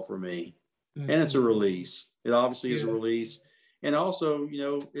parallel for me. Mm-hmm. And it's a release. It obviously is a release. And also,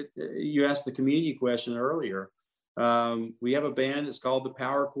 you asked the community question earlier. We have a band that's called the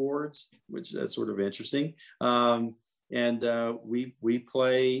Power Chords, which that's sort of interesting. And we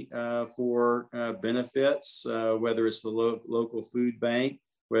play for benefits, whether it's the local food bank,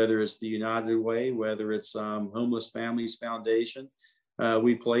 whether it's the United Way, whether it's Homeless Families Foundation.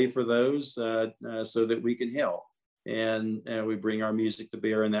 We play for those so that we can help. And we bring our music to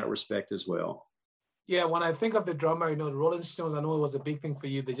bear in that respect as well. Yeah, when I think of the drummer, the Rolling Stones, I know it was a big thing for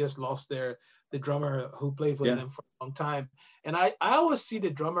you. They just lost the drummer who played with them for a long time. And I always see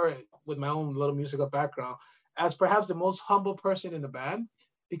the drummer, with my own little musical background, as perhaps the most humble person in the band,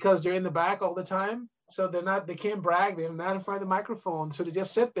 because they're in the back all the time. So they can't brag. They're not in front of the microphone. So they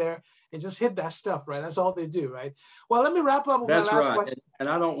just sit there and just hit that stuff, right? That's all they do, right? Well, let me wrap up with my last question. And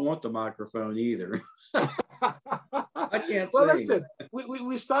I don't want the microphone either. I can't Well, listen,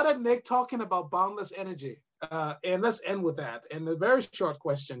 we started, Nick, talking about boundless energy. And let's end with that. And a very short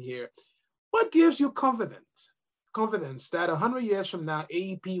question here. What gives you confidence that 100 years from now,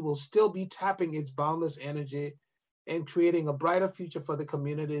 AEP will still be tapping its boundless energy and creating a brighter future for the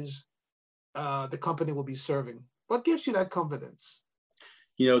communities the company will be serving? What gives you that confidence?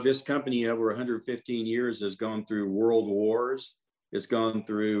 This company over 115 years has gone through world wars. It's gone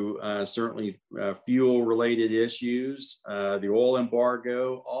through certainly fuel-related issues, the oil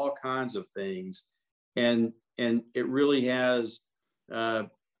embargo, all kinds of things, and it really has been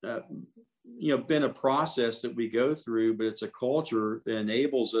a process that we go through. But it's a culture that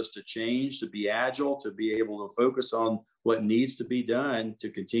enables us to change, to be agile, to be able to focus on what needs to be done to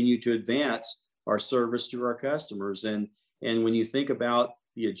continue to advance our service to our customers. And when you think about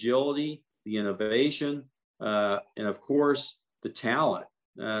the agility, the innovation, and of course, the talent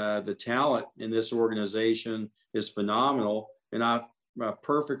in this organization is phenomenal. And I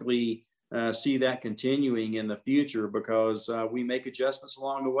perfectly see that continuing in the future because we make adjustments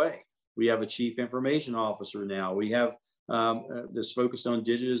along the way. We have a chief information officer now. We have this focused on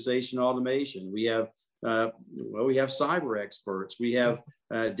digitization, automation. We have cyber experts. We have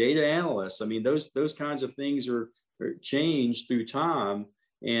data analysts. I mean, those kinds of things are changed through time.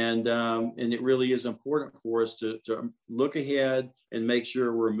 And it really is important for us to look ahead and make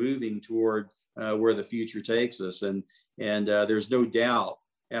sure we're moving toward where the future takes us. And there's no doubt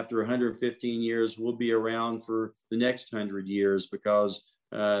after 115 years, we'll be around for the next 100 years because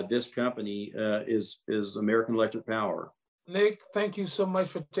this company is American Electric Power. Nick, thank you so much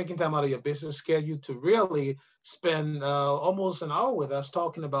for taking time out of your business schedule to really spend almost an hour with us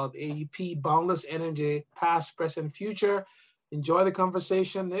talking about AEP, boundless energy, past, present, future. Enjoy the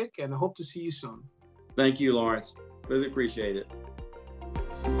conversation, Nick, and I hope to see you soon. Thank you, Lawrence. Really appreciate it.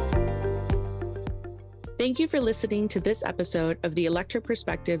 Thank you for listening to this episode of the Electric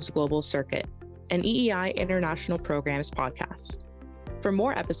Perspectives Global Circuit, an EEI International Programs podcast. For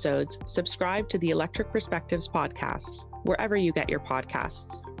more episodes, subscribe to the Electric Perspectives podcast, wherever you get your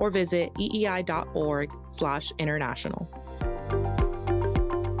podcasts, or visit eei.org/international.